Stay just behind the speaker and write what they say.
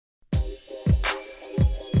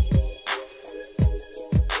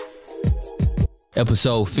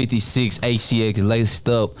Episode 56, HCX laced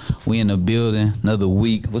up. We in the building, another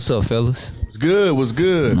week. What's up, fellas? What's good? What's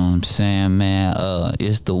good? You know what I'm saying, man?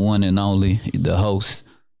 It's the one and only, the host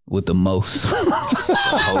with the most.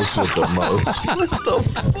 The host with the most. What the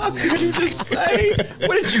fuck did you just say?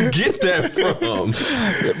 Where did you get that from?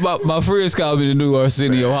 My friends call me the new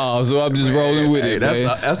Arsenio Hall, so I'm just rolling with it.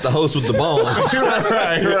 That's the host with the bone.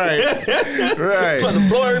 right. About to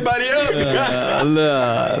blow everybody up.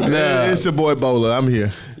 Nah. It's your boy Bowler. I'm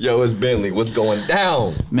here. Yo, it's Bentley. What's going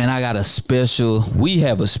down? Man, we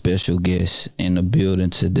have a special guest in the building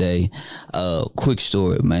today. Quick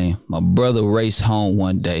story, man. My brother raced home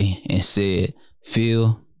one day and said,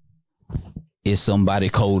 Phil, it's somebody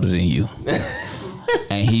colder than you.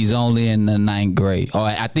 And he's only in the 9th grade. Or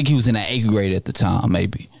I think he was in the 8th grade at the time,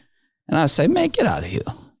 maybe. And I say, man, get out of here.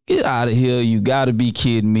 Get out of here. You gotta be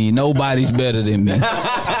kidding me. Nobody's better than me.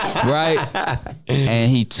 Right? And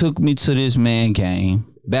he took me to this man game.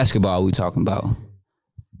 Basketball we talking about.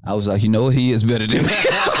 I was like, you know what? He is better than me.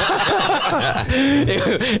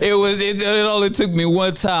 It only took me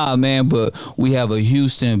one time, man. But we have a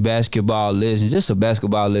Houston basketball legend, just a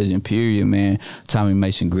basketball legend, period, man. Tommy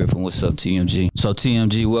Mason Griffin. What's up, TMG? So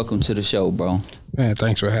TMG, welcome to the show, bro. Man,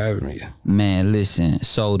 thanks for having me. Man, listen.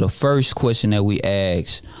 So the first question that we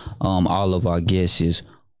ask all of our guests is,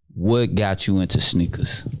 what got you into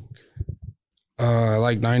sneakers?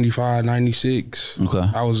 Like 95, 96. Okay.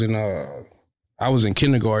 I was in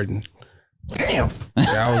kindergarten. Damn. Yeah,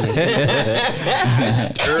 I was in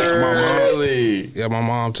Early. my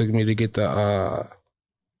mom took me to get the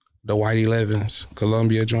white 11s,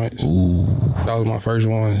 Columbia joints. Ooh. That was my first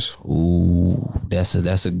ones. Ooh. That's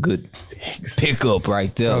a good pickup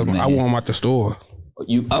right there, man. I wore them at the store.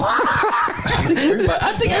 I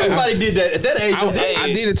think everybody did that at that age. I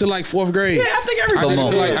did it till like 4th grade. Yeah, I think everybody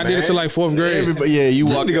I did it till like 4th grade. You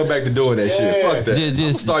want to go back to doing that shit. Fuck that.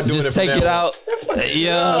 Just take it out.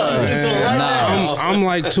 Yeah. I'm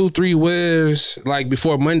like 2-3 wears like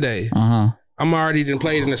before Monday. I'm already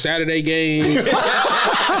played in the Saturday game.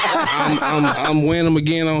 I'm wearing them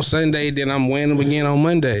again on Sunday, then I'm wearing them again on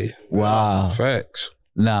Monday. Wow. Facts.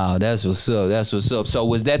 No, that's what's up. That's what's up. So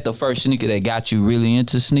was that the first sneaker that got you really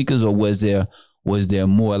into sneakers, or was there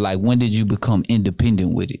more? Like, when did you become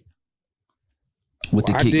independent with it? With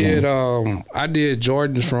the kick game? I did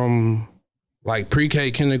Jordans from like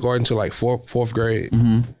pre-K, kindergarten to like fourth grade.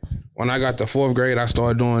 Mm-hmm. When I got to 4th grade, I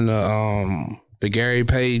started doing the Gary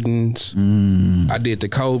Paytons. I did the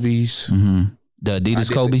Kobe's. Mm-hmm. The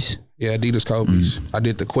Adidas Kobe's? Yeah, Adidas Kobe's. I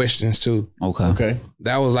did the Questions too. Okay.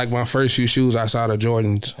 That was like my first few shoes outside of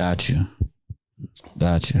Jordans. Got you.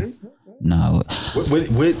 No.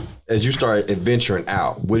 As you started adventuring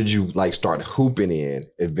out, what did you like start hooping in,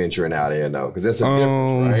 adventuring out in though? Because that's a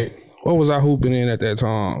difference, right? What was I hooping in at that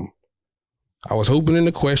time? I was hooping in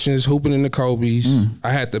the Questions, hooping in the Kobe's.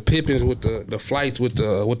 I had the Pippins with the flights with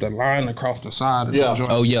the line across the side of the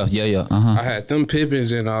joint. Oh yeah. I had them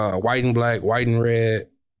Pippins in white and black, white and red,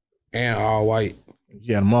 and all white.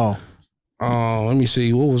 You had them all. Let me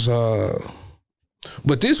see. What was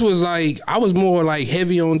but this was like, I was more like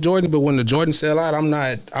heavy on Jordan, but when the Jordan sell out,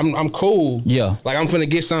 I'm cool. Yeah. Like I'm finna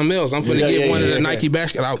get something else. I'm finna get one of the Nike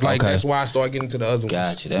basketball out. Like that's why I started getting to the other ones.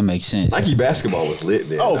 Gotcha. That makes sense. Nike basketball was lit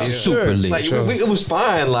then. Oh, though. super lit. Like it was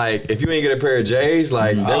fine. Like if you ain't get a pair of J's,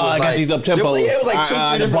 like I got these up tempos. Yeah, it was like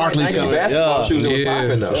two the Barclays Nike basketball shoes that was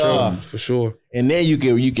popping though. For sure. And then you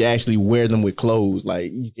can actually wear them with clothes.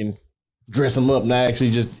 Like you can dress them up, not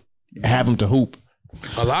actually just have them to hoop.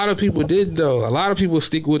 A lot of people did though. A lot of people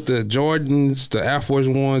stick with the Jordans, the Air Force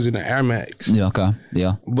Ones, and the Air Max. Yeah. Okay.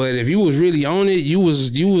 Yeah. But if you was really on it, you was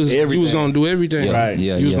gonna do everything. Yeah, Right.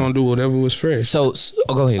 Yeah. You was gonna do whatever was fresh. So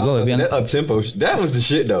go ahead. Ben. That up tempo, that was the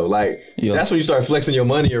shit though. Like that's when you start flexing your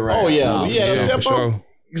money around. Oh yeah, For sure.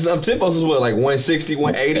 Because up tempos was what, like 160,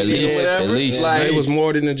 180, At least. Like, It was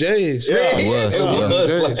more than the J's. Yeah, It was, yeah.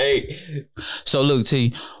 Like, So look,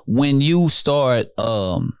 T, when you start,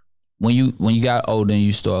 when you got older and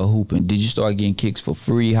you started hooping, did you start getting kicks for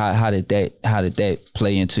free? How did that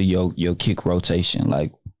play into your kick rotation?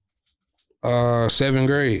 Like 7th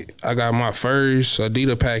grade, I got my first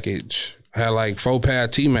Adidas package. I had like 4 pair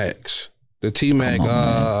of T-Max. The T-Mac,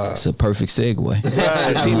 it's a perfect segue.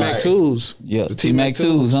 the T-Mac 2s. Yeah, the T-Mac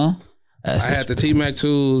 2s, huh? I had the T-Mac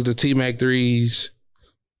 2s, the T-Mac 3s,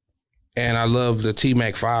 and I love the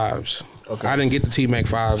T-Mac 5s. Okay. I didn't get the T-Mac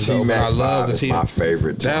 5s though, but I love the T-Mac. My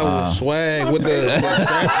favorite. That was swag with the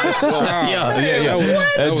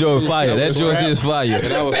That's George fire. That George is fire.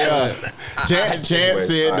 That was Chance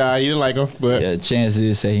said nah, he didn't like him, but yeah, Chance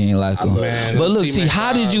did say he ain't like him. But look, T,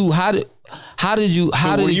 how did it go you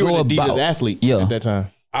were an Adidas about athlete at that time?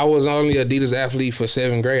 I was only Adidas athlete for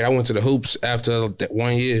 7th grade. I went to the hoops after that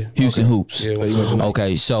 1 year. Houston Hoops. Yeah, went to the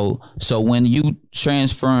Okay, so when you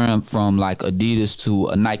transferring from like Adidas to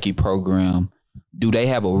a Nike program, do they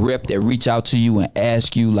have a rep that reach out to you and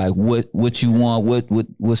ask you like what you want,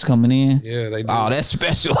 what's coming in? Yeah, they do. Oh, that's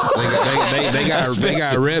special. They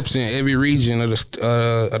got reps in every region of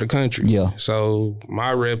the country. Yeah. So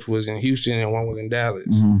my rep was in Houston and one was in Dallas.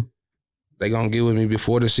 Mm-hmm. They gonna get with me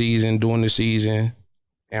before the season, during the season,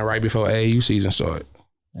 and right before AAU season started.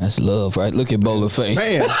 That's love, right? Look at Bowler face.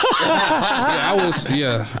 Man, I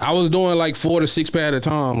was doing like 4 to 6 pair at a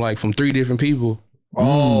time, like from 3 different people.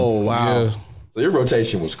 oh wow. Yeah. So your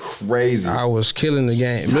rotation was crazy. I was killing the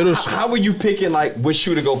game. Middle school. How were you picking like which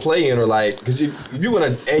shoe to go play in, or like because you in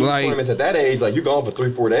an age tournaments at that age, like you're going for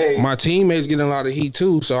 3-4 days. My teammates getting a lot of heat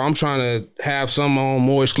too, so I'm trying to have some on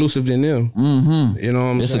more exclusive than them. Mm-hmm. You know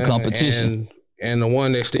what I'm It's saying? a competition. And the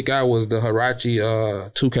one that stick out was the Huarache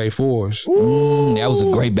 2K4s. That was a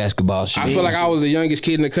great basketball shoe. I feel like I was the youngest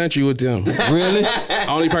kid in the country with them. Really?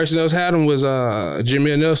 Only person else had them was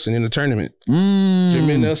Jameer Nelson in the tournament.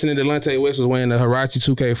 Jameer Nelson and Delonte West was wearing the Huarache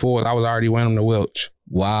 2K4s. I was already wearing them to Welch.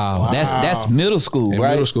 Wow. That's middle school, In right?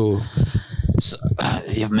 middle school. So,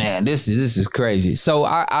 yeah, man, this is crazy. So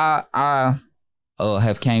I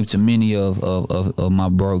have came to many of my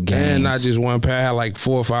bro games. And not just one pair, I had like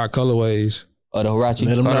 4 or 5 colorways. Of the Huarache.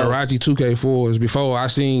 The Huarache 2K4s. Before I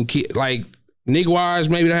seen like Nick Wise,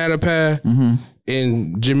 maybe they had a pair,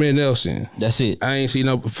 and Jameer Nelson. That's it. I ain't seen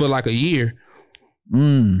no for like a year.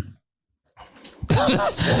 Man,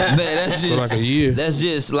 that's For just like a year. that's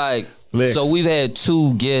just like Licks. so we've had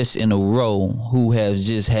 2 guests in a row who have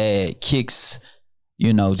just had kicks,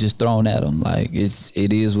 just thrown at them. Like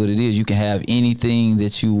it is what it is. You can have anything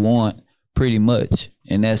that you want pretty much.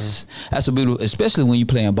 And that's a beautiful, especially when you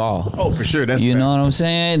playing ball. Oh, for sure. That's You fair. know what I'm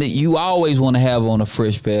saying? That you always want to have on a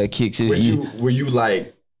fresh pair of kicks. Were you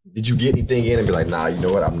like, did you get anything in and be like, nah, you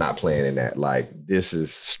know what? I'm not playing in that. Like, this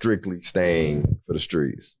is strictly staying for the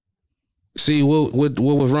streets. See, what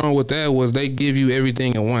was wrong with that was they give you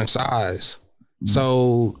everything in one size.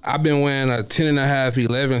 So I've been wearing a 10.5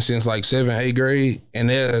 11 since like 7th, 8th grade, and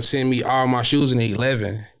they'll send me all my shoes in the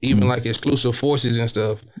 11, even like exclusive Forces and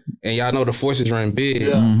stuff. And y'all know the Forces run big.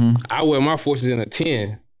 I wear my Forces in a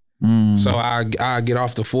 10. So I get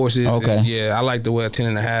off the Forces. Okay. And I like to wear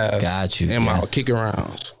 10.5. Got you. And my kick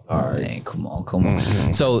arounds. All right. Dang, come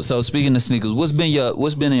on. So speaking of sneakers, what's been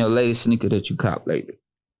in your latest sneaker that you copped lately?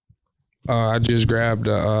 I just grabbed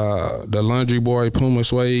the Laundry Boy Puma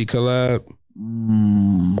Suede collab.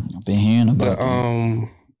 I've been hearing about that.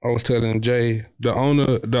 I was telling Jay, the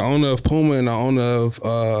owner of Puma and the owner of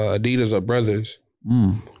Adidas are brothers.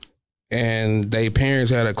 And they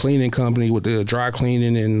parents had a cleaning company with the dry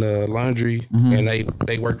cleaning and laundry, and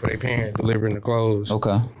they worked for their parents delivering the clothes.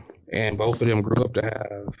 Okay. And both of them grew up to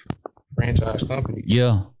have franchise companies.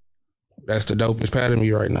 Yeah. That's the dopest part of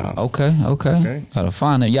me right now. Okay. Gotta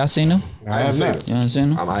find them. Y'all seen them? I have not. You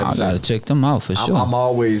seen them? I gotta check them out for sure.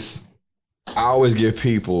 I always give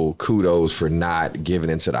people kudos for not giving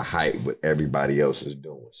into the hype what everybody else is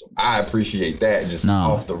doing. So I appreciate that just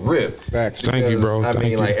off the rip. Facts. Thank you, bro. I Thank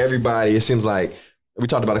mean, you. like everybody, it seems like we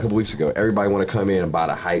talked about a couple weeks ago. Everybody want to come in and buy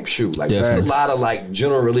the hype shoe. Like there's a lot of like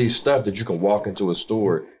general release stuff that you can walk into a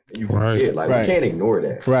store and you can get. Like we can't ignore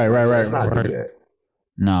that. Right. Let's not do that.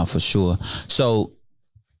 Nah, for sure. So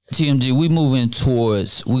TMG, we're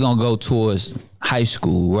gonna go towards high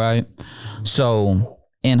school, right? So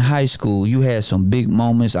in high school, you had some big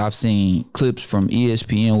moments. I've seen clips from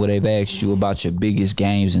ESPN where they've asked you about your biggest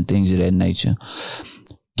games and things of that nature.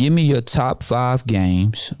 Give me your top 5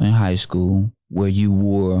 games in high school where you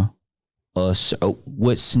wore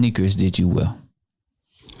what sneakers did you wear?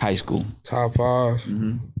 High school. Top 5.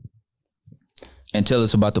 And tell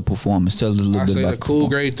us about the performance. Tell us a little I bit say about the the Cool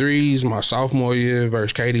performance. Grade 3s, my sophomore year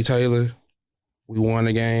versus Katie Taylor. We won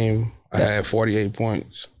the game. I had 48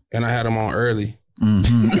 points, and I had them on early. The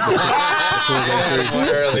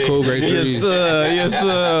Cool Grade 3s. Yes,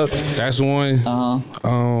 sir. That's one.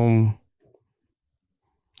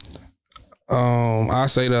 I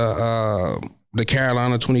say the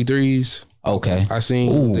Carolina 23s. Okay. I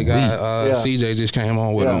seen the guy CJ just came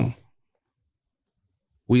on with them.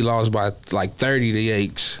 We lost by like 30 to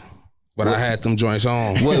Yakes, but I had them joints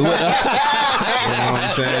on. You know what I'm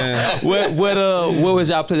saying? What was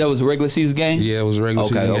y'all play? That was a regular season game? Yeah, it was a regular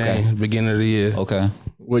season game, beginning of the year. Okay.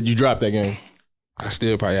 Would you drop that game? I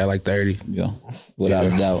still probably had like 30. Yeah. Without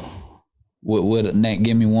a doubt. Nat,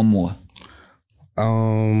 give me one more.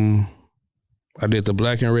 I did the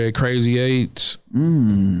black and red Crazy Eights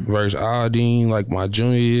versus Aldine, like my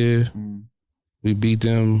junior year. We beat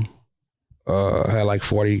them Had like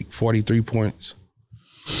 43 points.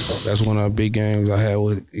 That's one of the big games I had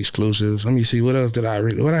with exclusives. Let me see, what else did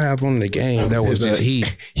what I have on the game that was just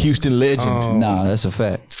heat? Houston legend. Nah, that's a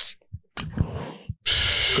fact.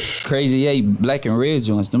 Crazy 8 black and red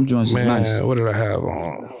joints. Them joints Man, is nice. what did I have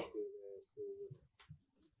on?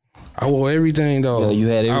 I wore everything though. Yeah, you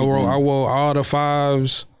had everything. I wore all the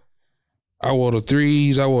 5s. I wore the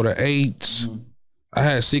 3s. I wore the 8s. Mm-hmm. I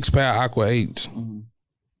had 6 pair of Aqua 8s. Mm-hmm.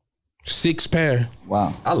 6 pair.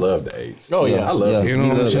 Wow. I love the 8s. Oh yeah, I love it. You know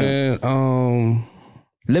what I'm saying?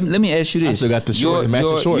 Let me ask you this. I still got the shorts,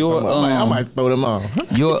 matching shorts. I might throw them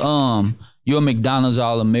on. Your McDonald's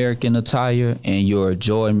All-American attire and your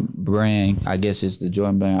Jordan brand, I guess it's the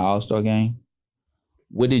Jordan brand All-Star game.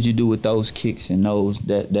 What did you do with those kicks and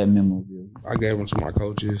that memorabilia? I gave them to my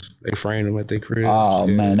coaches. They framed them at their crib. Oh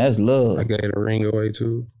man, that's love. I gave the ring away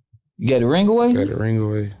too. You got the ring away? Got the ring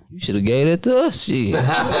away. You should have gave that to us, shit.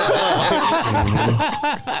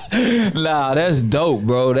 Nah, that's dope,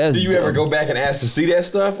 bro. That's Do you ever go back and ask to see that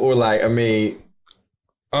stuff? Or like, I mean...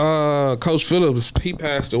 Coach Phillips, he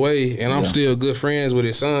passed away, and I'm still good friends with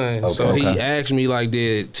his son. Okay, so he asked me like,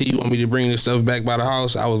 "Did T want me to bring this stuff back by the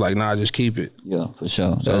house?" I was like, "Nah, just keep it." Yeah, for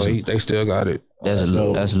sure. So they still got it. That's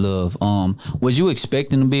love. Was you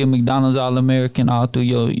expecting to be a McDonald's All-American all through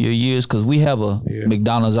your years? Because we have a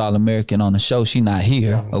McDonald's All-American on the show. She not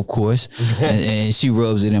here, of course, and she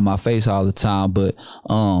rubs it in my face all the time. But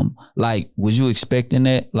like, was you expecting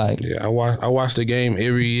that? Like, yeah, I watched the game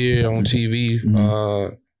every year on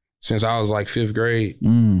TV since I was like 5th grade.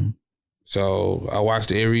 So I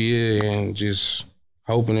watched it every year and just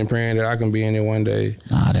hoping and praying that I can be in it one day.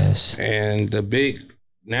 And the big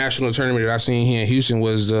national tournament that I seen here in Houston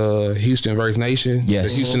was the Houston vs. Nation, the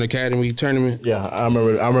Houston Academy tournament. Yeah, I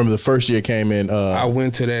remember the first year came in. I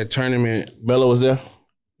went to that tournament. Melo was there?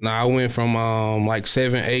 No, I went from like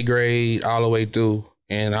 7th, 8th grade all the way through.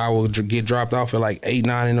 And I would get dropped off at like 8,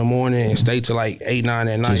 9 in the morning and stay till like 8, 9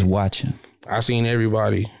 at night. Just watching. I seen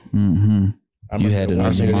everybody. You had it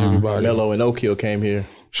on your mind. Melo and Oak Hill came here.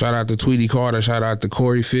 Shout out to Tweety Carter. Shout out to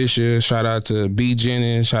Corey Fisher. Shout out to B.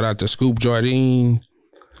 Jennings. Shout out to Scoop Jardine.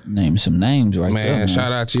 Name some names right there, man.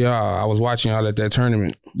 Shout out to y'all. I was watching y'all at that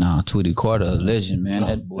tournament. Nah, Tweety Carter, a legend, man.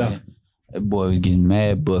 That boy was getting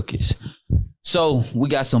mad buckets. So we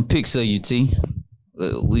got some pics of you, T.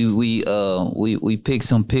 We picked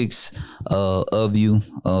some pics of you.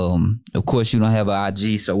 Of course, you don't have an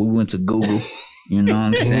IG, so we went to Google. You know what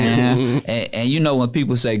I'm saying? and you know when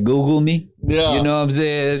people say Google me, you know what I'm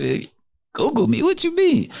saying? Google me, what you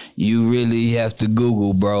mean? You really have to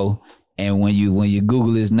Google, bro. And when you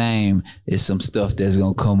Google his name, it's some stuff that's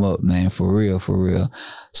gonna come up, man, for real.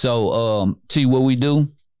 So T, what we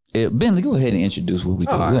do? Bentley, go ahead and introduce what we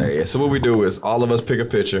do. Right, so what we do is all of us pick a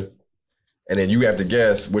picture. And then you have to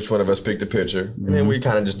guess which one of us picked the picture. And then we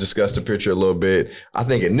kind of just discuss the picture a little bit. I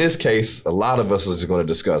think in this case, a lot of us are just going to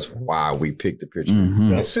discuss why we picked the picture.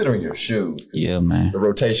 Considering your shoes. Yeah, man. The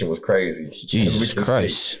rotation was crazy. Jesus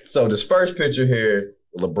Christ. See. So this first picture here,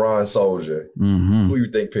 LeBron Soldier. Who do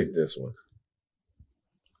you think picked this one?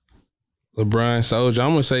 LeBron Soldier.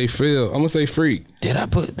 I'm gonna say Phil. I'm gonna say Freak. Did I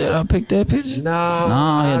pick that picture? No,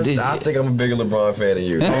 I think I'm a bigger LeBron fan than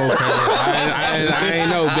you. Okay. I ain't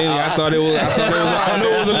know, Benny. I thought it was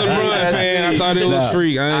a LeBron fan. I thought it was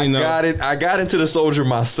Freak. I got into the Soldier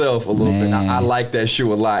myself a little bit. I like that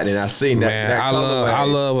shoe a lot, and I seen that. Man, I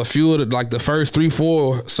love a few of the first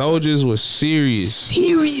 3-4 Soldiers was serious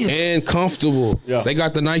and comfortable. Yeah. They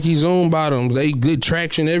got the Nike Zoom bottom. They good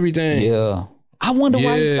traction, everything. Yeah. I wonder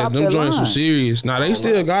why he stopped them that joints line. were serious. Nah, they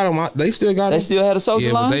still got them. They still had a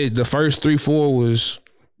Soldier line? But the first 3-4 was...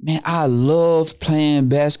 Man, I love playing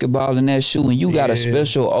basketball in that shoe, and you got a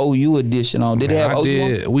special OU edition on. Did they have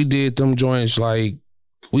OU on? We did them joints like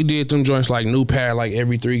new pair like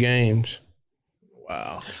every 3 games.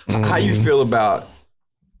 Wow. How you feel about...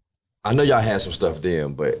 I know y'all had some stuff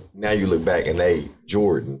then, but now you look back and they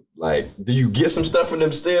Jordan. Like, do you get some stuff from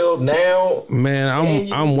them still now? Man,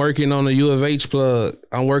 I'm working on the U of H plug.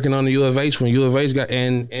 I'm working on the U of H when U of H got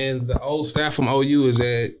and the old staff from OU is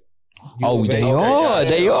at. They are.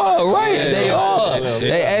 They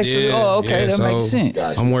actually are. Okay, that makes sense.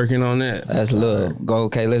 Gotcha. I'm working on that. That's love.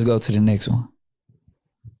 Let's go to the next one.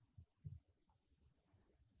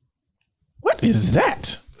 What is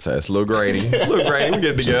that? So it's a little grainy. We get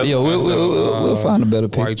it together. Yeah, we'll find a better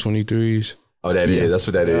picture. White 23s. Oh, that's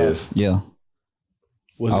what that is. Yeah.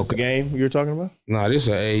 Was this the game you were talking about? Nah, this is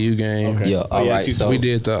an AU game. Okay. Yeah, all right. So we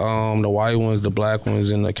did the white ones, the black ones,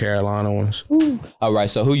 and the Carolina ones. All right,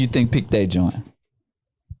 so who you think picked that joint?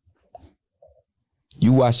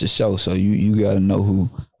 You watched the show, so you got to know who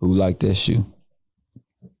liked that shoe.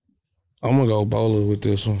 I'm gonna go bowler with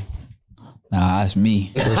this one. Nah, that's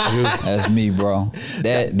me. That's me, bro.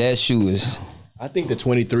 That shoe is. I think the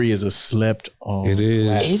 23 is a slept on. It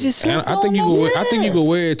is. Is it slept I think you can wear. I think you can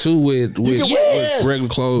wear it too with Yes. regular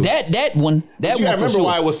clothes. That one. That You one gotta for remember sure.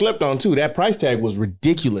 why it was slept on too. That price tag was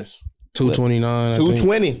ridiculous. $229.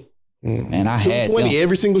 $220. And I had them. $220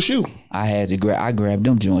 every single shoe. I had to grab. I grabbed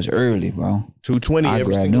them joints early, bro. $220 I every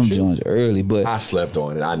grabbed single them shoe. joints early, but I slept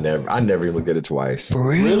on it. I never even did it twice. for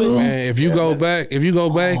real, Man, if you go back,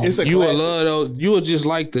 It's a you will classic. love those. You will just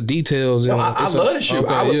like the details. No, in it. I It's love the shoe.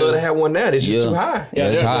 I would love to have one now. It's just too high. Yeah,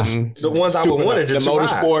 it's they're- high. The ones I would want are The just too high.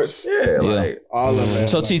 motorsports, Yeah, like all of them.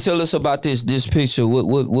 So T, tell us about this picture. What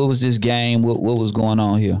was this game? What was going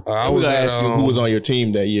on here? I I was was gonna at, ask you who was on your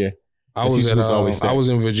team that year. I was He at. was always I stacked. was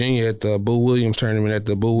in Virginia at the Boo Williams tournament at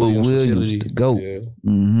the Boo Williams facility. the GOAT. Yeah.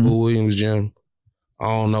 Mm-hmm. Boo Williams gym. I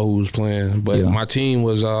don't know who was playing, but Yeah. my team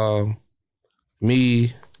was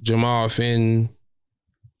me, Jamal Fenton,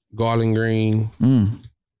 Garland Green,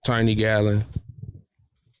 Tiny Gallon,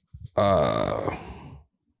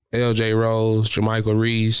 LJ Rose, Jermichael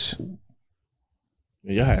Reese.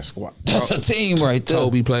 Y'all had a squad. That's a team right there.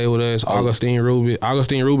 Toby played with us. Augustine Ruby.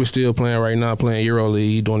 Augustine Ruby still playing right now, playing Euro League.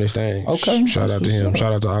 He doing his thing. Okay. Shout out to him.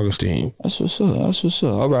 Shout out to Augustine. That's what's up. That's what's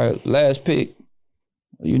up. All right, last pick.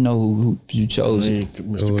 You know who you chose.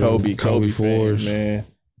 Mr. Kobe Kobe fan, Force. man.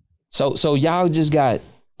 So y'all just got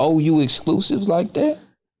OU exclusives like that?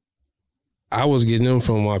 I was getting them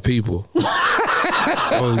from my people.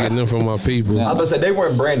 I was getting them from my people. I was about to say they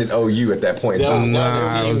weren't branded OU at that point. So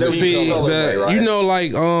Nah, they were see, colorway, right? you know,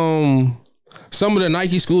 like some of the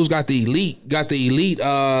Nike schools got the elite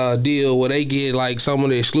deal where they get like some of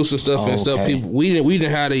the exclusive stuff and stuff. okay. People we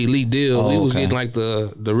didn't have the elite deal. We was okay. getting like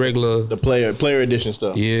the regular. The player edition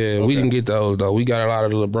stuff. Yeah, we didn't get those though. We got a lot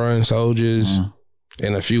of the LeBron soldiers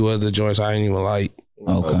and a few other joints I ain't even like.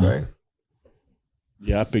 Okay.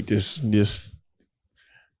 Yeah, I picked this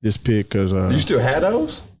pick because You still had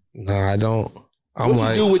those? Nah, I don't. I'm what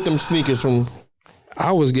like, you do with them sneakers from?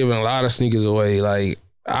 I was giving a lot of sneakers away. Like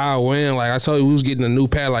I win, like I told you, we was getting a new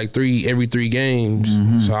pair like every 3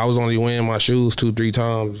 games. So I was only wearing my shoes 2-3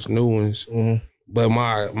 times, new ones. But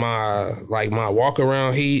my walk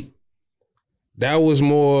around heat, that was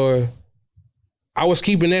more. I was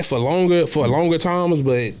keeping that for longer times,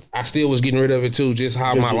 but I still was getting rid of it too. Just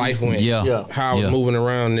how my life went, Yeah. how I was moving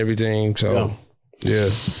around and everything. So yeah.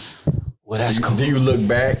 Well, that's cool. Do you look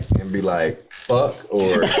back and be like, fuck? Or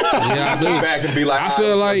Yeah, I do. look back and be like, I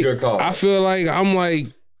feel like good call. I'm like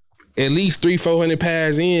at least 300-400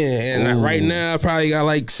 pairs in, and right now I probably got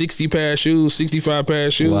like 60 pair of shoes, 65 pair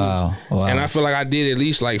of shoes. Wow. And I feel like I did at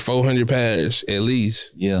least like 400 pairs at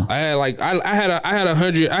least. Yeah. I had like I had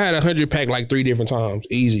 100 pack like 3 different times,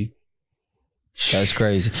 easy. That's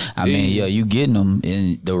crazy. I mean, yeah, you getting them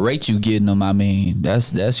and the rate you getting them. I mean,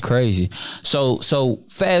 that's crazy. So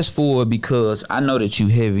fast forward, because I know that you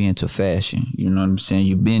heavy into fashion. You know what I'm saying?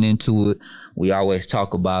 You've been into it. We always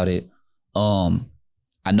talk about it.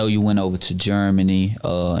 I know you went over to Germany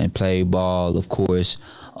and played ball, of course.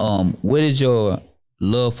 What is your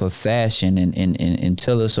love for fashion, and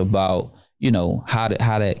tell us about, you know, how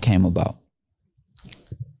that came about?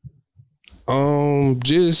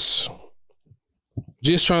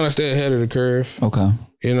 Just trying to stay ahead of the curve. Okay.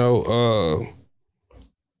 You know,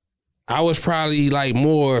 I was probably like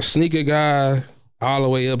more sneaker guy all the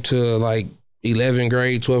way up to like 11th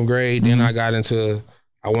grade, 12th grade. Then I got into,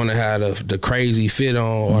 I want to have the crazy fit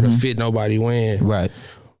on or the fit nobody wearing. Right.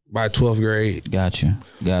 By 12th grade. Gotcha.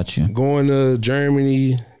 Going to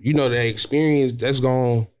Germany, you know, that experience that's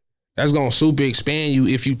gonna super expand you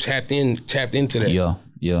if you tapped into that.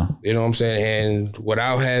 Yeah. You know what I'm saying? And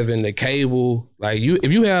without having the cable, like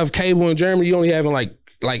if you have cable in Germany, you only having like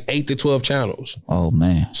 8 to 12 channels. Oh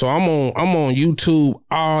man. So I'm on YouTube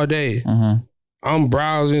all day. I'm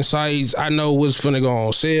browsing sites. I know what's finna go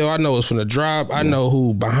on sale. I know what's finna drop. I know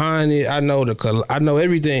who behind it. I know I know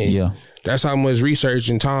everything. Yeah. That's how much research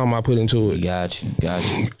and time I put into it. Gotcha.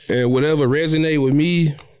 And whatever resonate with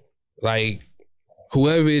me, like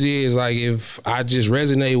whoever it is, like if I just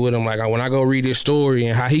resonate with him, like when I go read his story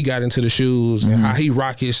and how he got into the shoes and how he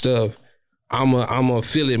rock his stuff, I'ma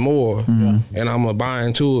feel it more and I'ma buy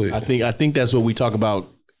into it. I think that's what we talk about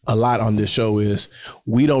a lot on this show is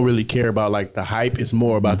we don't really care about like the hype. It's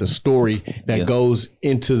more about the story that goes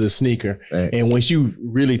into the sneaker. Right. And once you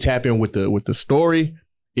really tap in with the story,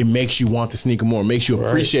 it makes you want the sneaker more, makes you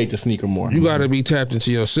appreciate the sneaker more. You gotta be tapped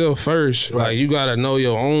into yourself first. Right. Like you gotta know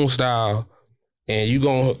your own style. And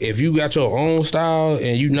if you got your own style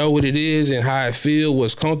and you know what it is and how it feel,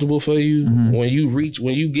 what's comfortable for you, when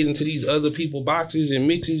you get into these other people boxes and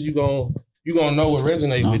mixes, you gonna you gonna know what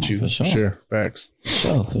resonate with you. For sure. Sure, facts.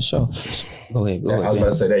 For sure. Go ahead. I was about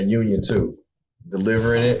to say that union too.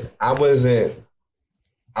 Delivering it. I was like,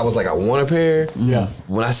 I want a pair. Yeah.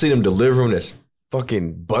 When I see them delivering this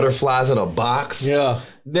fucking butterflies in a box. Yeah.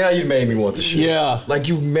 Now you made me want the shoe. Yeah. Like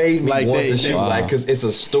you made me want the shoe. Wow. Like, cause it's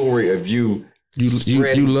a story of you.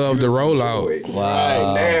 You love the rollout.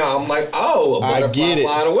 Wow. Right now I'm like, oh, a butterfly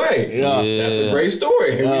flying away. Yeah. That's a great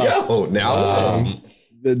story. Here we go. Now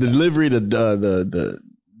the delivery, the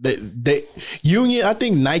union. I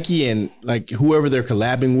think Nike and like whoever they're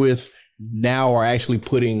collabing with now are actually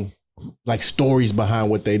putting like stories behind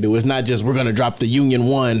what they do. It's not just we're gonna drop the Union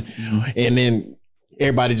 1 and then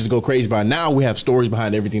everybody just go crazy about it. Now we have stories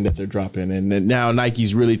behind everything that they're dropping, and then now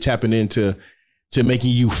Nike's really tapping into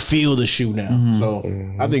making you feel the shoe now. So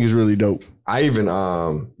I think it's really dope. I even,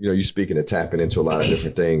 you speaking of tapping into a lot of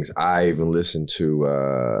different things. I even listened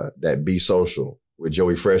to that Be Social with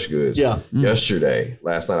Joey Freshgoods yesterday.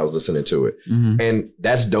 Last night I was listening to it. And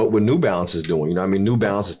that's dope what New Balance is doing. You know what I mean? New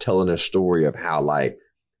Balance is telling a story of how like,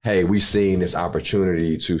 hey, we've seen this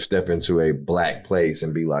opportunity to step into a black place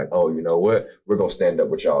and be like, oh, you know what? We're going to stand up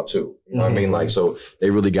with y'all too. You know what I mean? Like, so they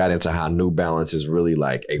really got into how New Balance is really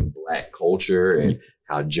like a black culture and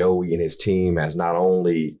how Joey and his team has not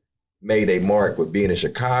only made a mark with being in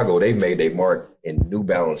Chicago, they've made a mark in New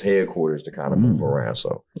Balance headquarters to kind of move around.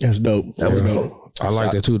 So that's dope. That was dope. I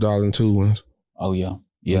like the 2002 ones. Oh, yeah.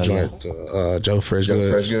 Yeah. Joint, Joe Freshgoods. Joe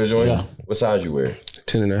Freshgoods joint? Yeah. What size you wear?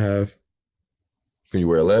 10.5. Can you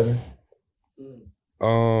wear 11?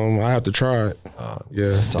 I have to try it.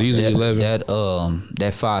 Yeah, these are 11.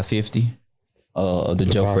 That 550, the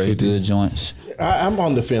Joe Fresh Good joints. I'm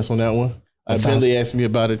on the fence on that one. Bentley asked me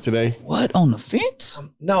about it today. What, on the fence?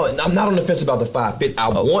 No, I'm not on the fence about the 550. I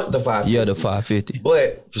want the 550. Yeah, the 550.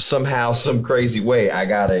 But for somehow, some crazy way, I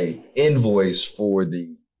got a invoice for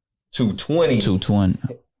the 220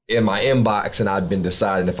 in my inbox, and I've been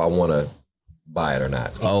deciding if I want to buy it or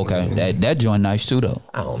not. Oh, okay. That joint nice too though.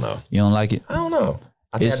 I don't know. You don't like it? I don't know.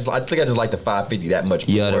 I think I just like the 550 that much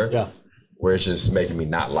more. Yeah. Where it's just making me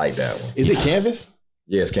not like that one. Is it canvas?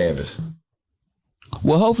 Yeah, it's canvas.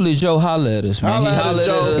 Well, hopefully Joe hollered at us, man. He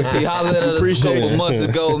hollered at us a couple months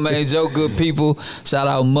ago, man. Joe, good people. Shout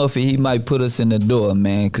out Muffy. He might put us in the door,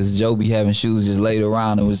 man, because Joe be having shoes just laid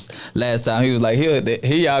around. It was last time he was like, here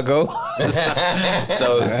y'all go.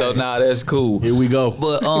 so nah, that's cool. Here we go.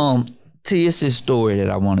 But T, it's this story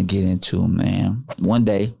that I want to get into, man. One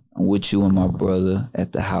day, I'm with you and my brother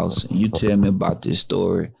at the house, and you tell me about this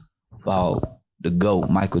story about the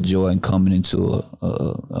GOAT, Michael Jordan, coming into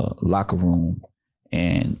a locker room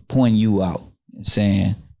and pointing you out and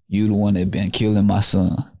saying, you the one that been killing my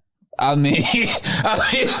son. I mean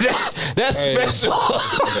that's special.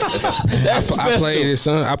 That's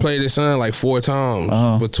special. I played his son like 4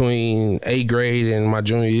 times between 8th grade and my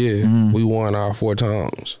junior year. We won all 4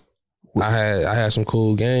 times. I had some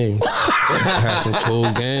cool games.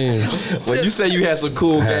 When you say you had some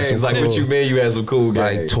cool games, like what you mean you had some cool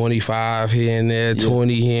games? Like 25 here and there,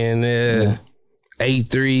 20 here and there, 8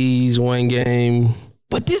 threes, 1 game.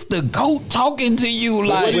 But this the GOAT talking to you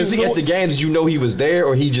like. Was he at the games? Did you know he was there,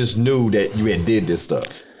 or he just knew that you had did this stuff?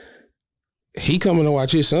 He coming to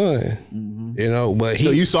watch his son, you know. But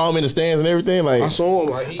so you saw him in the stands and everything. Like I saw him,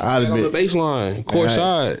 like he on the baseline,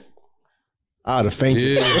 courtside. I'd have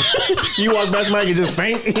fainted. Yeah. You walk past Mike and just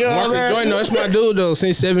faint. You know Marcus Jordan, no, that's my dude though.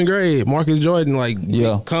 Since 7th grade, Marcus Jordan, like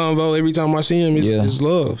convo every time I see him, it's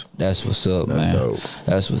love. That's what's up, man. Dope.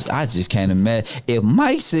 That's what I just can't imagine. If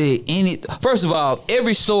Mike said first of all,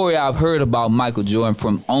 every story I've heard about Michael Jordan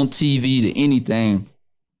from on TV to anything,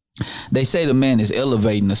 they say the man is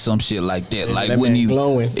elevating or some shit like that. Yeah, like that when he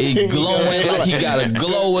glowing, like he got a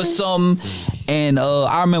glow or something. And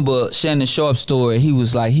I remember Shannon Sharp's story. He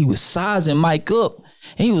was sizing Mike up.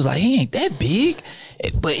 And he was like, he ain't that big.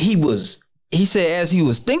 But he said as he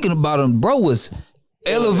was thinking about him, bro was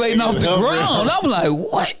elevating off the ground. I'm like,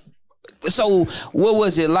 what? So what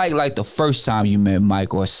was it like the first time you met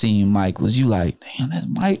Mike or seen Mike? Was you like, damn, that's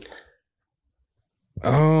Mike?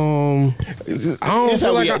 I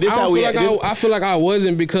feel like I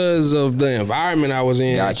wasn't because of the environment I was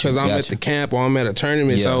in. Because I'm at the camp or I'm at a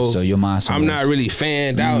tournament, so your mind I'm not really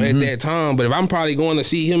fanned out at that time. But if I'm probably going to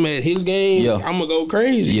see him at his game, I'm gonna go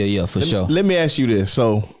crazy. Yeah, for sure. Let me ask you this: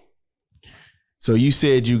 so you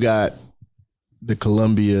said you got the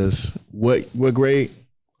Columbias. What grade?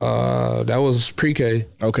 That was pre-K.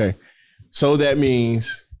 Okay, so that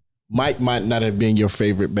means Mike might not have been your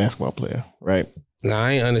favorite basketball player, right? Nah,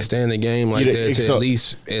 I ain't understand the game like that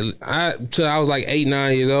till I was like 8,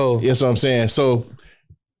 9 years old. That's what I'm saying. So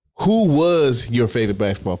who was your favorite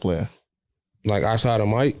basketball player? Like outside of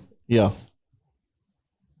Mike? Yeah.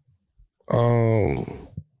 I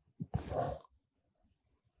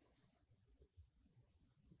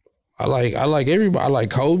like everybody. I like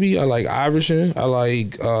Kobe. I like Iverson. I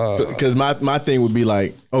like because my thing would be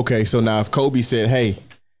like, okay, so now if Kobe said, "Hey,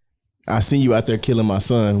 I seen you out there killing my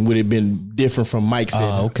son," would it have been different from Mike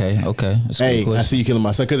saying, okay. That's a good "Hey, question. I see you killing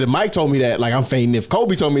my son"? Because if Mike told me that, like, I'm fainting. If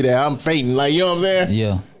Kobe told me that, I'm fainting. Like, you know what I'm saying?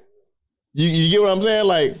 Yeah. You get what I'm saying?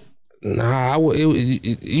 Like, nah,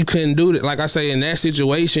 you couldn't do that. Like I say, in that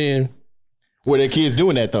situation, were their kids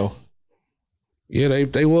doing that though? Yeah,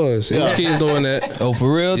 they was. It was kids doing that. Oh,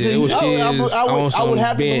 for real? Yeah, it was kids I would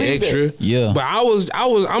have to being believe extra. that. Yeah. But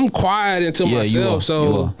I'm quiet into myself,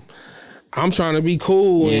 so I'm trying to be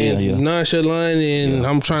cool and nonchalant, and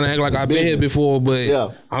I'm trying to act like I've been here before,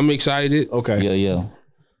 but I'm excited. Okay. Yeah.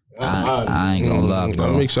 I ain't gonna lie, bro.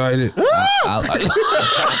 I'm excited.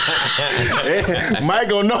 Mike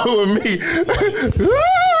gonna know with me.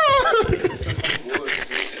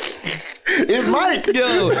 It's Mike.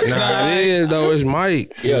 Yo, nah, it is though. It's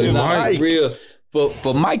Mike. Yeah, it's Mike. Real.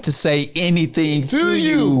 For Mike to say anything to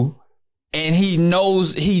you, and he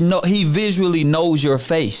visually knows your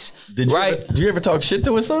face. Did you ever talk shit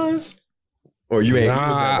to his sons? Or you ain't?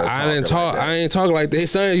 Nah, I didn't talk. I ain't talk like that.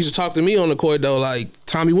 His son used to talk to me on the court though. Like,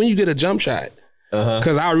 Tommy, when you get a jump shot?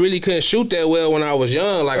 Because I really couldn't shoot that well when I was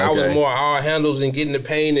young. Like I was more hard handles and getting the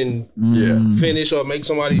paint and finish or make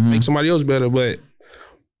somebody else better. But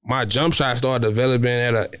my jump shot started developing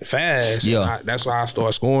at a fast. Yeah, that's why I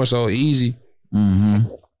started scoring so easy.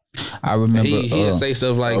 Mm-hmm. I remember he'd say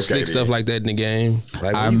stuff like slick stuff like that in the game.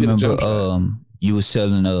 Like, I remember you was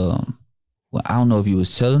telling well, I don't know if you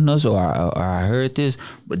was telling us or I heard this,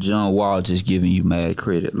 but John Wall just giving you mad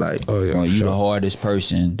credit. Like, you the hardest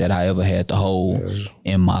person that I ever had to hold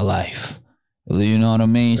in my life. You know what I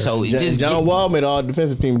mean? So John Wall made all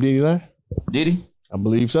defensive team, did he not? Did he? I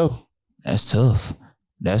believe so. That's tough.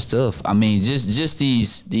 I mean, just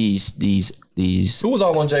these. Who was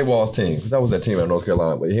all on Jay Wall's team? Because that was that team at North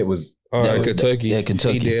Carolina, but it was Kentucky. Yeah,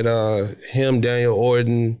 Kentucky. He did him, Daniel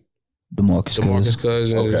Orton, DeMarcus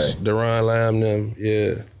Cousins, Deron Lamb, them.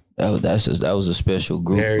 Yeah, that was a special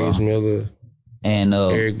group. Darius Miller and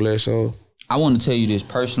Eric Bledsoe. I want to tell you this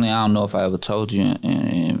personally. I don't know if I ever told you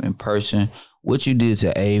in person. What you did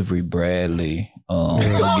to Avery Bradley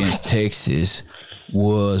against Texas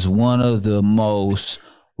was one of the most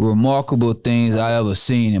remarkable things I ever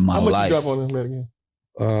seen in my life. How much you drop on this man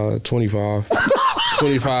again? 25.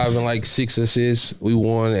 25 and like 6 assists. We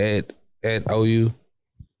won at OU.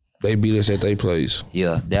 They beat us at their place.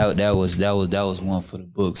 Yeah, that was one for the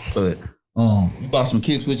books. But you brought some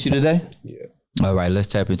kicks with you today? Yeah. All right, let's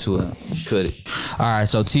tap into it. Cut it. All right,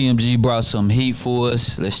 so TMG brought some heat for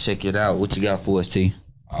us. Let's check it out. What you got for us, T?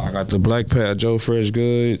 I got the black pair of Joe Fresh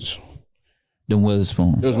Goods. Them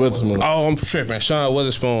Witherspoon. Oh, I'm tripping. Sean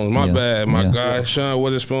Witherspoon. My bad. My guy, Sean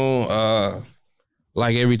Witherspoon.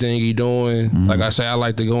 Like everything he doing. Mm-hmm. Like I say, I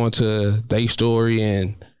like to go into their story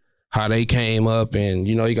and how they came up, and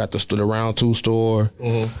you know, he got the Round 2 store.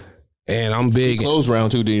 Mm-hmm. And I'm big. He closed Round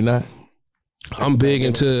 2, did he not? I'm big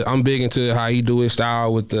into how he do his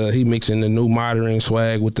style with he mixing the new modern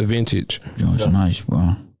swag with the vintage. Joint's nice,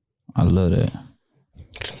 bro. I love that.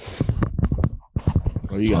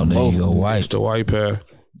 Oh, you got there you go, white. It's the white pair.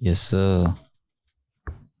 Yes, sir.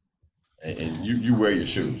 And you wear your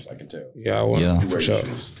shoes, I can tell. Yeah, I wear for sure.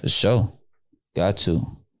 For sure. Got to.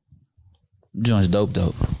 Joint's dope.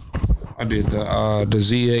 I did the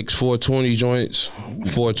ZX 420 joints.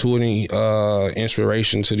 420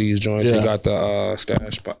 inspiration to these joints. They got the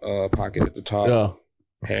stash pocket at the top. Yeah.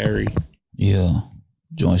 Harry. Yeah.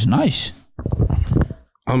 Joint's nice.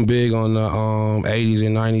 I'm big on the 80s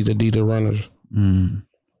and 90s Adidas runners.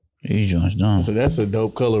 These joints done. So that's a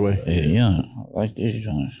dope colorway. Yeah. I like these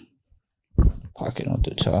joints. Pocket on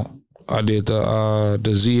the top. I did the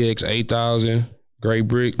ZX 8000 gray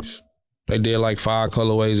bricks. They did like 5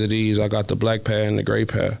 colorways of these. I got the black pair and the gray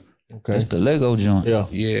pair. Okay. It's the Lego joint. Yeah.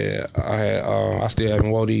 Yeah. I had I still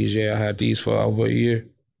haven't wore these yet. I had these for over a year.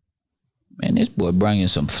 Man, this boy bringing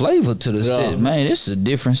some flavor to the set, man. This is a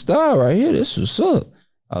different style right here. This what's up.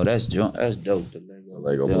 Oh, that's dope. The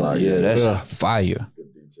Lego block. Yeah, that's fire.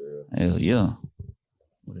 Good detail. Hell yeah.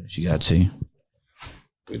 What else you got, T?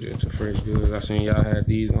 We did the Fresh Goods. I seen y'all had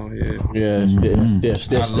these on here. Yeah, I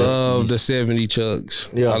love the 70 chucks.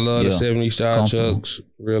 Yeah. I love the 70 style chucks.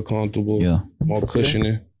 Real comfortable. Yeah. More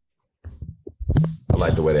cushioning. I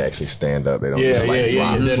like the way they actually stand up. They don't That's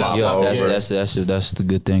the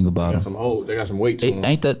good thing about them. They got some weight to them.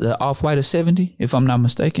 Ain't that the off-white of 70, if I'm not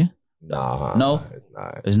mistaken? Nah. No? It's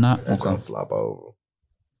not. It's not? It's gonna flop over.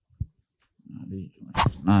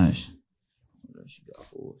 Nice. What else you got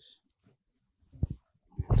for us?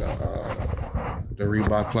 the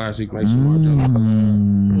Reebok Classic Mason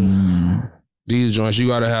Margiela. These joints you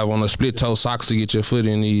gotta have on the split toe socks to get your foot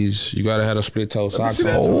in these. You gotta have the split toe socks. Did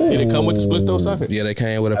it come with the split toe socket? Yeah, they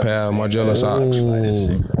came with a pair of Margiela socks.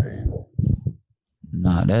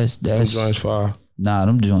 Nah, that's Them joints fire. Nah,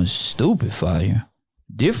 them joints stupid fire.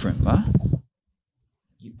 Different, man.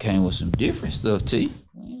 You came with some different stuff, T.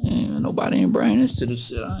 Nobody ain't bringing this to the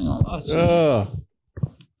shit. I ain't gonna lie to you.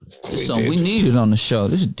 It's something we needed on the show.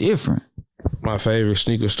 This is different. My favorite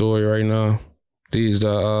sneaker story right now. These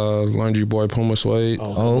the Laundry Boy Puma Suede.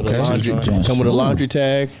 Oh, okay. Come with a laundry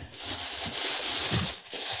tag.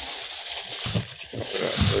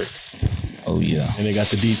 Oh yeah. And they got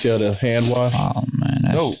the detailed hand wash. Oh man,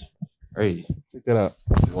 that's Dope. crazy. Check that out.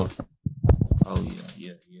 Oh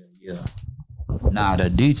yeah. Nah, the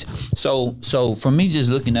details. So from me just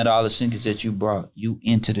looking at all the sneakers that you brought, you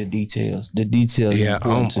into the details. The details. Yeah,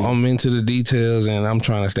 I'm into the details, and I'm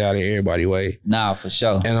trying to stay out of everybody's way. Nah, for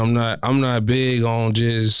sure. And I'm not big on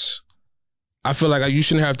just. I feel like you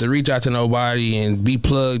shouldn't have to reach out to nobody and be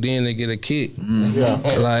plugged in to get a kick. Yeah.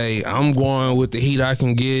 Like I'm going with the heat I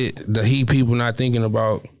can get, the heat people not thinking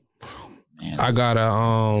about. Man. I got a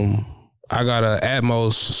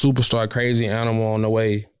Atmos Superstar Crazy Animal on the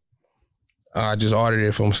way. I just ordered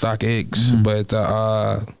it from StockX, but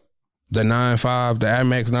the 9.5, the Air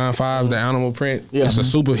Max 9.5, the animal print. Yeah. It's a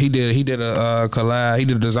super. He did a collab. He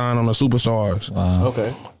did a design on the Superstars. Wow.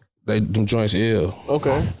 Okay. Them joints ill.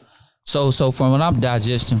 Okay. So from what I'm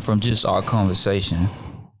digesting from just our conversation,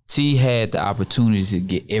 T had the opportunity to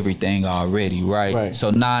get everything already, right?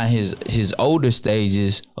 So now his older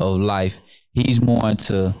stages of life, he's more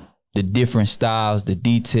into the different styles, the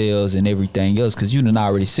details, and everything else, because you done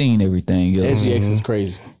already seen everything else. SGX is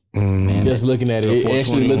crazy. Man, just looking at it, it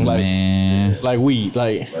actually looks like weed.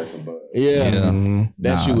 Like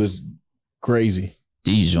that shit was crazy.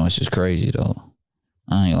 These joints is crazy though.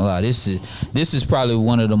 I ain't gonna lie. This is probably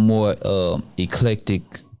one of the more eclectic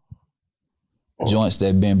joints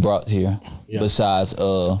that been brought here. Yeah. Besides,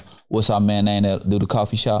 what's our man name that do the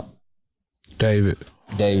coffee shop? David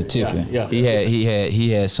Tippin. Yeah. He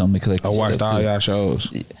had some eclectic. I watched all y'all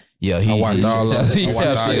shows. Yeah, I watched all y'all we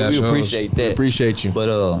shows. appreciate that. Appreciate you. But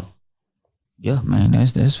yeah, man,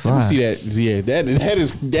 that's fine. Let me see that. Yeah, that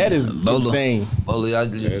is insane. Bola,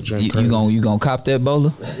 you gonna cop that,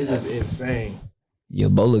 Bola? This is insane. Yeah,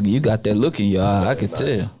 Bola, you got that look in your eye. I can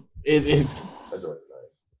tell.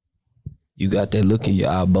 You got that look in your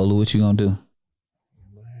eye, Bola. What you gonna do?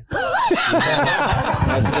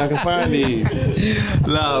 That's if I can find these.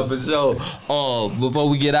 Nah, for sure. Before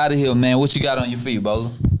we get out of here, man, what you got on your feet,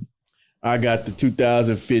 Bola? I got the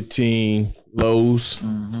 2015 Lowe's.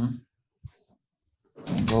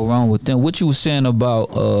 Go wrong with them. What you was saying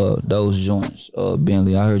about those joints,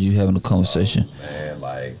 Bentley? I heard you having a conversation. Man,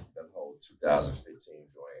 like the whole 2015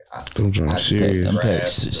 joint. Them joints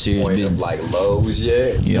serious. Serious point business. of like Lowe's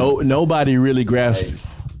yet. Nobody really grasps. Like,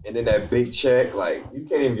 and then that big check, like you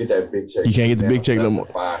can't even get that big check. You can't get the big check no more.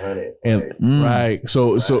 500. And right.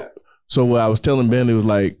 So what I was telling Bentley was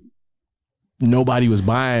like, nobody was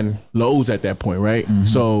buying Lowe's at that point, right?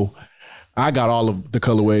 So I got all of the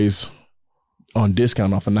colorways on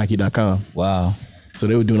discount off of Nike.com. Wow. So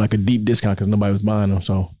they were doing like a deep discount because nobody was buying them.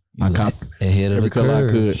 So I copped ahead of every the color curve.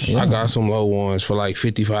 I could. Yeah. I got some low ones for like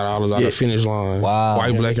 $55 out of Finish Line. Wow.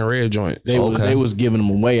 White, black, and red joint. They was giving them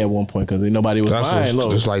away at one point because nobody was buying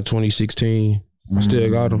Lowe's. Just like 2016. I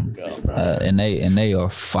still got them. And they are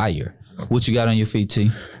fire. What you got on your feet,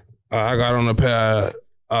 T? I got on a pair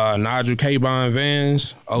of Nigel K-Bond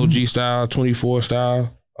Vans, OG style, 24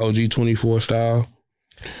 style, OG 24 style.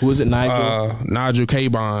 Who is it, Nigel? Nigel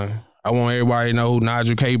K-Bond. I want everybody to know who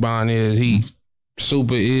Nigel K-Bond is. He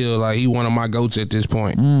super ill. Like, he one of my goats at this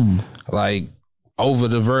point. Like, over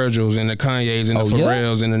the Virgils and the Kanyes and the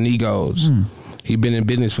Pharrells and the Negos. He been in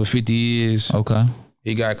business for 50 years. Okay.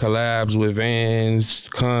 He got collabs with Vans,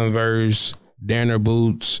 Converse, Danner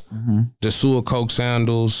boots, the Sewer Coke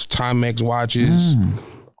sandals, Timex watches.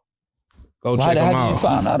 Go check him out. How did you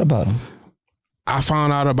find out about him? I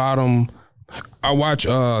found out about him. I watch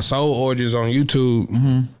Soul Orgies on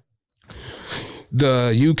YouTube.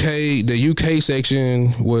 The UK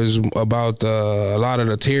section was about a lot of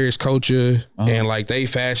the terrorist culture and like they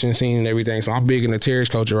fashion scene and everything. So I'm big in the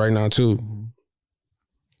terrorist culture right now too.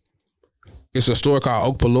 It's a store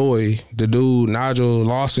called Okpaloi. The dude Nigel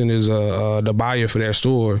Lawson is the buyer for that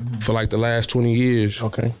store for like the last 20 years.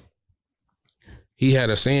 Okay. He had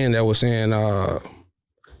a saying that was saying,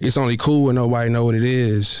 it's only cool when nobody know what it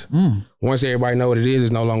is. Once everybody know what it is,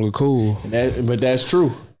 it's no longer cool. But that's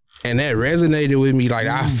true. And that resonated with me. Like,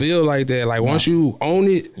 I feel like that. Like, once you own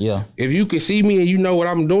it, if you can see me and you know what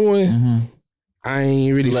I'm doing, I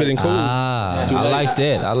ain't really feeling cool. I like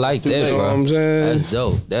that. I like that, bro. You know what I'm saying? That's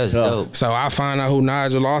dope. That's dope. So I find out who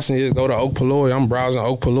Nigel Lawson is, go to Oak Palloy. I'm browsing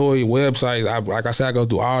Oak Palloy websites. Like I said, I go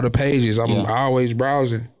through all the pages. I'm always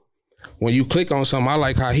browsing. When you click on something, I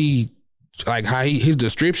like how his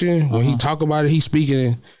description, when he talk about it, he's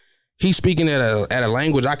speaking at a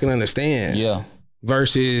language I can understand. Yeah.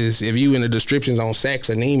 Versus if you in the descriptions on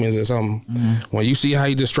sex or demons or something, when you see how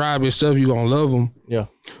he describe his stuff, you gonna love him. Yeah.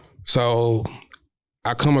 So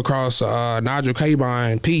I come across Nigel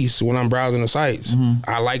Cabine piece when I'm browsing the sites.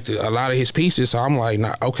 I liked a lot of his pieces, so I'm like,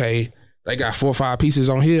 okay, they got 4 or 5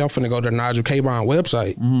 pieces on here. I'm finna go to the Nigel Cabine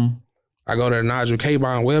website. I go to the Nigel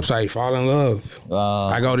Cabine website, fall in love.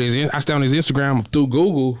 I go to I stay on his Instagram through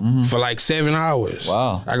Google for like 7 hours.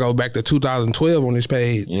 Wow. I go back to 2012 on his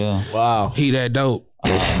page. Yeah. Wow. He that dope.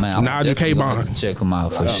 Oh, man, Nigel Cabine. Check him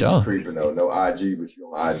out for sure. Creeping though, no IG, but you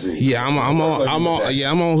on IG. Yeah, I'm on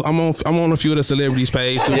a few of the celebrities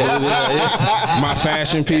page too. My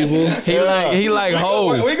fashion people. He like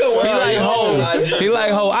Hov. We go. He like Hov. He like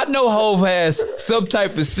Hov. I know Hov has some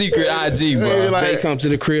type of secret IG, bro. Jay come to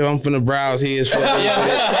the crib. I'm finna browse his. You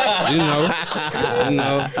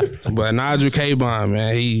know. But Nigel Cabine,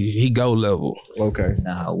 man, he go level. Okay.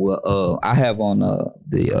 Nah, well, I have on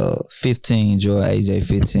the 15 Joy AJ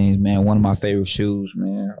 15s, man. One of my favorite shoes,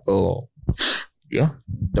 man. Oh, yeah,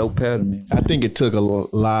 dope pattern, man. I think it took a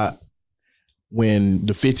lot when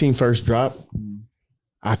the 15 first dropped.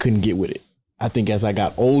 I couldn't get with it. I think as I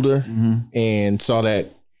got older and saw that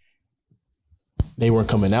they weren't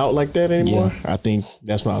coming out like that anymore, I think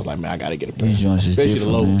that's when I was like, man, I gotta get a pair. These joints is especially the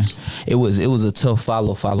lows. It was a tough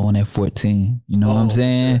following that 14. You know what I'm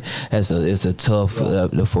saying? Sure. It's a tough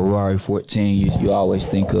the Ferrari 14 you always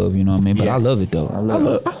think of. You know what I mean? But I love it though. I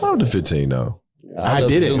love the 15 though. I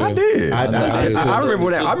did it. I did. I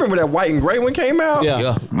remember that. I remember that white and gray one came out.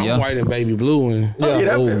 Yeah. I'm white and baby blue one.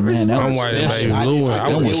 I'm white and baby blue one.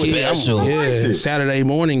 That was special. Saturday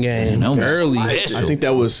morning game early. I think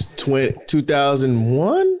that was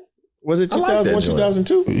 2001. Was it 2001,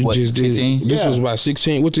 2002? What, just 15? This was about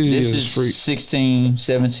 16. What this is free? 16,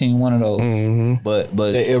 17, one of those.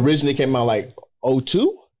 But it originally came out like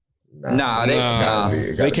 02.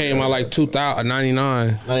 They came out like 2000,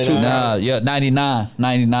 99. 99.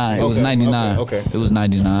 It was 99. Okay. It was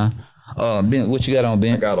 99. Ben, what you got on,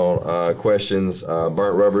 Ben? I got on questions,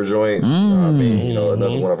 burnt rubber joints. I mean,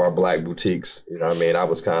 another one of our black boutiques. You know what I mean? I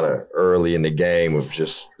was kind of early in the game of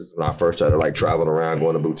just when I first started like traveling around,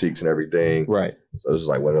 going to boutiques and everything. Right. So this is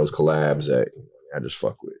like one of those collabs that I just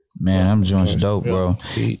fuck with. Man, them joints dope, bro.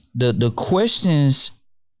 The questions,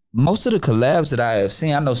 most of the collabs that I have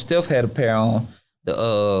seen, I know Steph had a pair on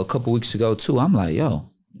a couple weeks ago too. I'm like, yo,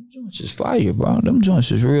 them joints is fire, bro. Them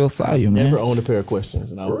joints is real fire, man. Never owned a pair of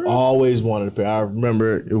questions, and I always wanted a pair. I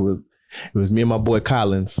remember it was me and my boy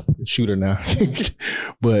Collins, shooter now,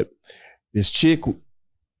 but this chick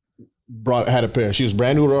had a pair. She was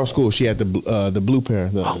brand new to our school. She had the blue pair,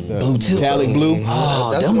 the blue metallic blue.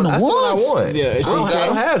 Oh, that's the one I want. Yeah, I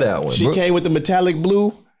don't have that one. She came with the metallic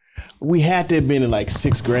blue. We had to have been in like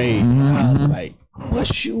 6th grade. I was like, what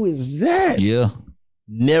shoe is that? Yeah.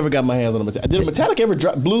 Never got my hands on a metallic. Did a metallic ever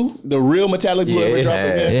drop blue? The real metallic blue ever drop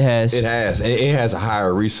again? It has. It has a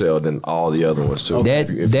higher resale than all the other ones too.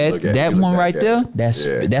 That one right there, that's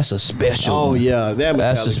a special. Oh one. yeah,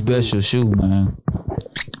 that's a special blue shoe, man.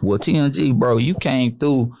 Well, TNG, bro, you came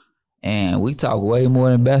through and we talk way more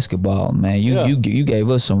than basketball, man. You gave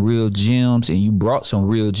us some real gems and you brought some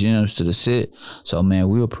real gems to the set. So, man,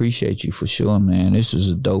 we appreciate you for sure, man. This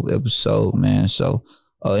was a dope episode, man. So,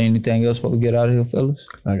 anything else before we get out of here, fellas?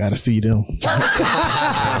 I gotta see them.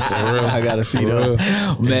 I gotta see them.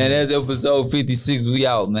 Man, that's episode 56. We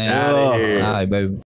out, man. All right, baby.